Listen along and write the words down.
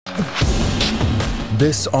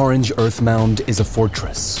This orange earth mound is a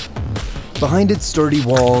fortress. Behind its sturdy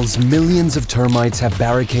walls, millions of termites have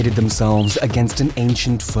barricaded themselves against an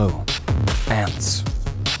ancient foe, ants.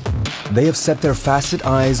 They have set their faceted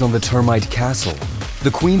eyes on the termite castle. The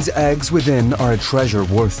queen's eggs within are a treasure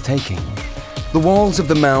worth taking. The walls of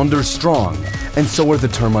the mound are strong, and so are the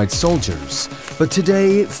termite soldiers. But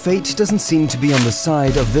today, fate doesn't seem to be on the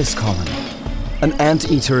side of this colony. An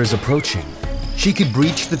anteater is approaching. She could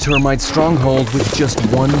breach the termite stronghold with just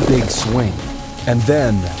one big swing. And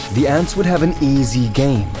then, the ants would have an easy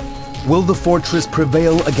game. Will the fortress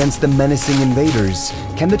prevail against the menacing invaders?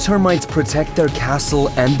 Can the termites protect their castle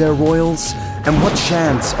and their royals? And what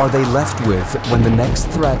chance are they left with when the next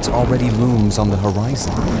threat already looms on the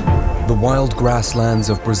horizon? The wild grasslands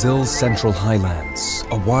of Brazil's Central Highlands,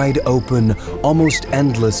 a wide open, almost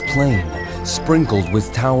endless plain, sprinkled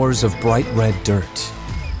with towers of bright red dirt.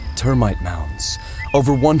 Termite mounds,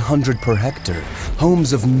 over 100 per hectare,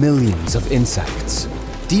 homes of millions of insects.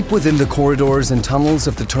 Deep within the corridors and tunnels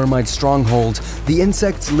of the termite stronghold, the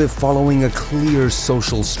insects live following a clear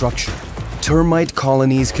social structure. Termite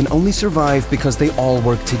colonies can only survive because they all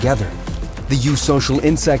work together. The eusocial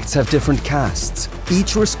insects have different castes,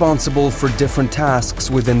 each responsible for different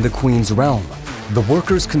tasks within the queen's realm. The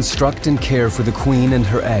workers construct and care for the queen and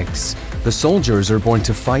her eggs. The soldiers are born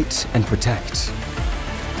to fight and protect.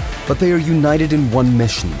 But they are united in one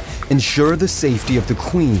mission: ensure the safety of the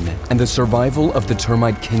queen and the survival of the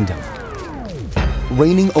termite kingdom.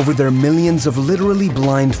 Reigning over their millions of literally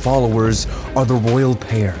blind followers are the royal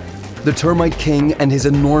pair, the termite king and his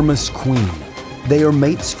enormous queen. They are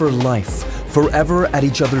mates for life, forever at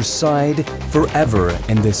each other's side, forever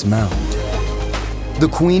in this mound. The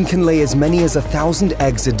queen can lay as many as 1,000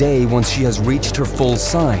 eggs a day once she has reached her full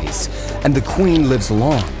size, and the queen lives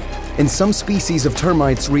long. In some species of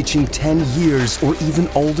termites, reaching 10 years or even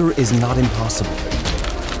older is not impossible.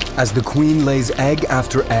 As the queen lays egg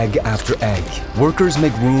after egg after egg, workers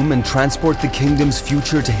make room and transport the kingdom's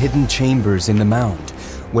future to hidden chambers in the mound,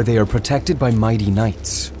 where they are protected by mighty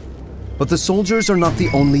knights. But the soldiers are not the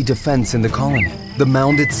only defense in the colony. The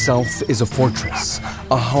mound itself is a fortress.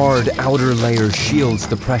 A hard outer layer shields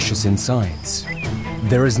the precious insides.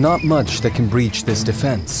 There is not much that can breach this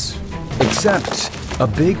defense, except a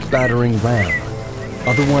big battering ram,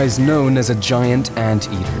 otherwise known as a giant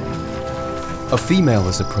anteater. A female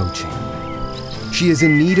is approaching. She is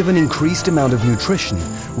in need of an increased amount of nutrition.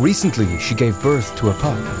 Recently, she gave birth to a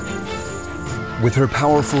pup. With her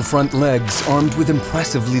powerful front legs armed with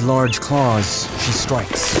impressively large claws, she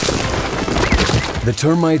strikes. The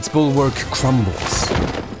termite's bulwark crumbles.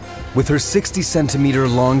 With her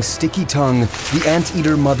 60-centimeter-long sticky tongue, the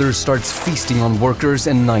anteater mother starts feasting on workers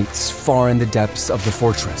and knights far in the depths of the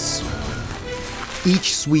fortress.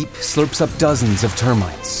 Each sweep slurps up dozens of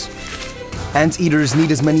termites. Anteaters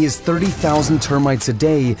need as many as 30,000 termites a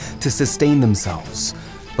day to sustain themselves.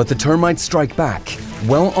 But the termites strike back.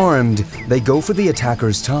 Well armed, they go for the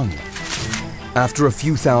attacker's tongue. After a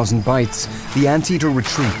few thousand bites, the anteater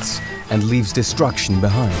retreats and leaves destruction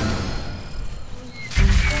behind.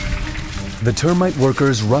 The termite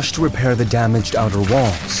workers rush to repair the damaged outer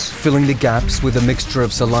walls, filling the gaps with a mixture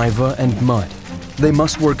of saliva and mud. They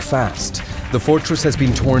must work fast. The fortress has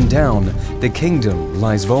been torn down. The kingdom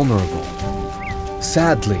lies vulnerable.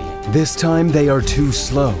 Sadly, this time they are too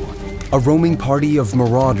slow. A roaming party of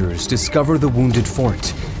marauders discover the wounded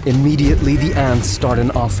fort. Immediately, the ants start an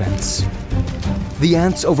offense. The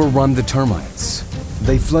ants overrun the termites.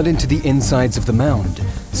 They flood into the insides of the mound,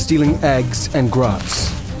 stealing eggs and grubs.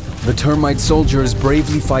 The termite soldiers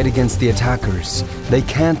bravely fight against the attackers. They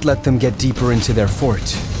can't let them get deeper into their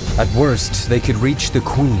fort. At worst, they could reach the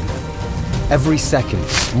queen. Every second,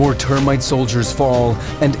 more termite soldiers fall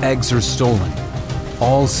and eggs are stolen.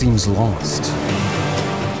 All seems lost.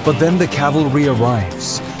 But then the cavalry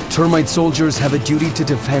arrives. Termite soldiers have a duty to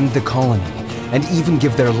defend the colony and even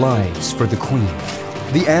give their lives for the queen.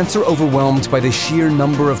 The ants are overwhelmed by the sheer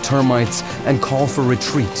number of termites and call for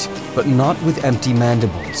retreat, but not with empty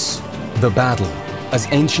mandibles. The battle, as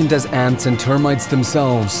ancient as ants and termites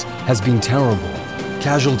themselves, has been terrible.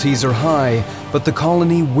 Casualties are high, but the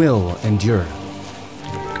colony will endure.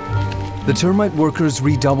 The termite workers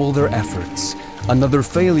redouble their efforts. Another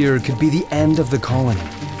failure could be the end of the colony.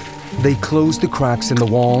 They close the cracks in the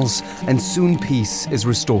walls, and soon peace is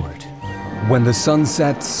restored. When the sun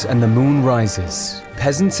sets and the moon rises,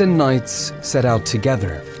 peasants and knights set out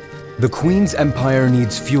together. The queen's empire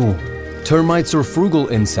needs fuel. Termites are frugal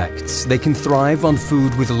insects. They can thrive on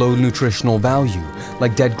food with low nutritional value,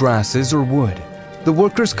 like dead grasses or wood. The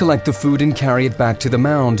workers collect the food and carry it back to the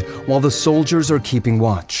mound, while the soldiers are keeping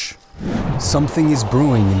watch. Something is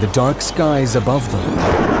brewing in the dark skies above them.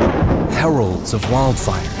 Heralds of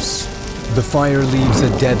wildfires. The fire leaves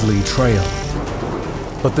a deadly trail.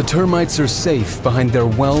 But the termites are safe behind their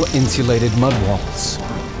well-insulated mud walls.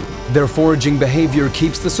 Their foraging behavior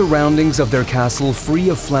keeps the surroundings of their castle free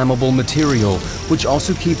of flammable material, which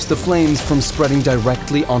also keeps the flames from spreading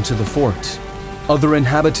directly onto the fort. Other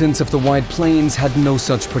inhabitants of the wide plains had no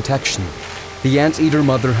such protection. The anteater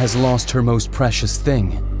mother has lost her most precious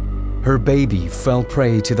thing. Her baby fell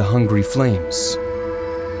prey to the hungry flames.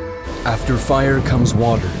 After fire comes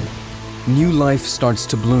water. New life starts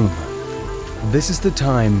to bloom. This is the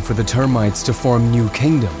time for the termites to form new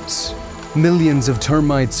kingdoms. Millions of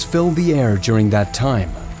termites fill the air during that time.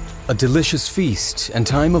 A delicious feast and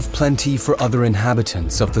time of plenty for other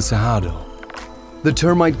inhabitants of the Cerrado. The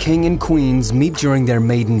Termite King and Queens meet during their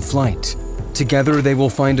maiden flight. Together they will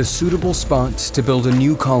find a suitable spot to build a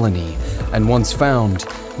new colony, and once found,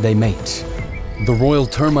 they mate. The royal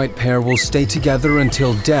termite pair will stay together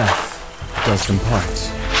until death does them part.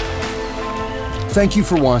 Thank you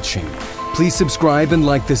for watching. Please subscribe and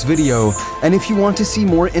like this video, and if you want to see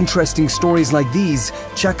more interesting stories like these,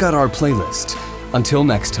 check out our playlist. Until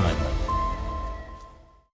next time.